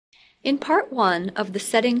In part 1 of the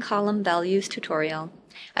Setting Column Values tutorial,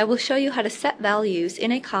 I will show you how to set values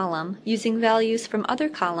in a column using values from other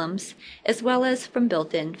columns as well as from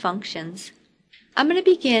built-in functions. I'm going to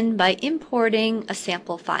begin by importing a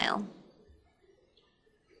sample file.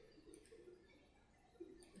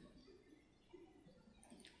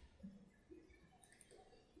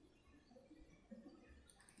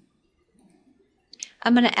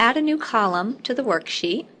 I'm going to add a new column to the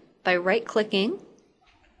worksheet by right-clicking.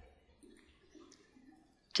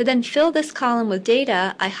 To then fill this column with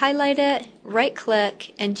data, I highlight it,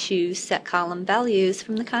 right-click, and choose Set Column Values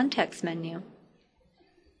from the context menu.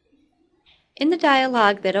 In the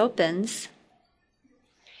dialog that opens,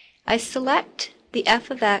 I select the f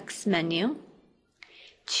of x menu,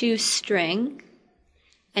 choose String,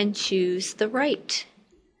 and choose the right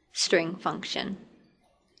string function.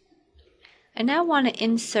 I now want to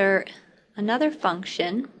insert another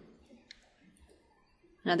function,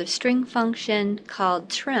 another string function called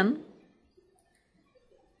trim.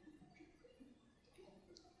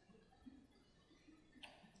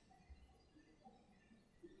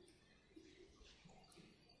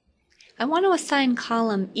 I want to assign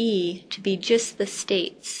column E to be just the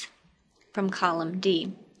states from column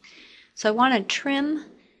D. So I want to trim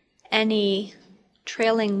any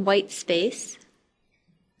trailing white space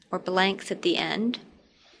or blanks at the end.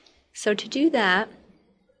 So to do that,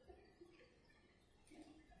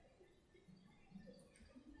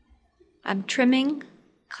 I'm trimming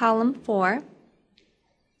column 4, and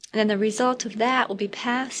then the result of that will be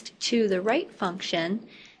passed to the right function,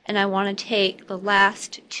 and I want to take the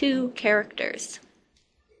last 2 characters.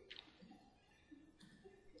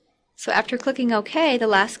 So after clicking OK, the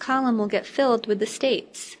last column will get filled with the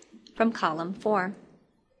states from column 4.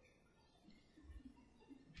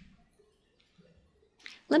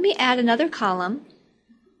 Let me add another column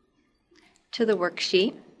to the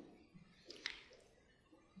worksheet.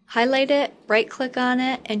 Highlight it, right-click on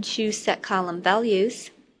it, and choose Set Column Values.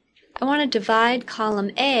 I want to divide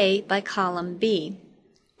column A by column B,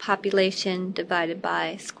 population divided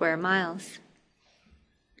by square miles.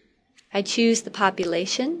 I choose the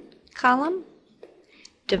population column,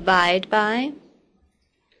 divide by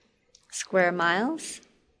square miles.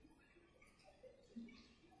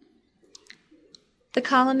 The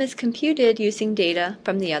column is computed using data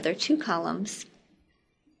from the other 2 columns.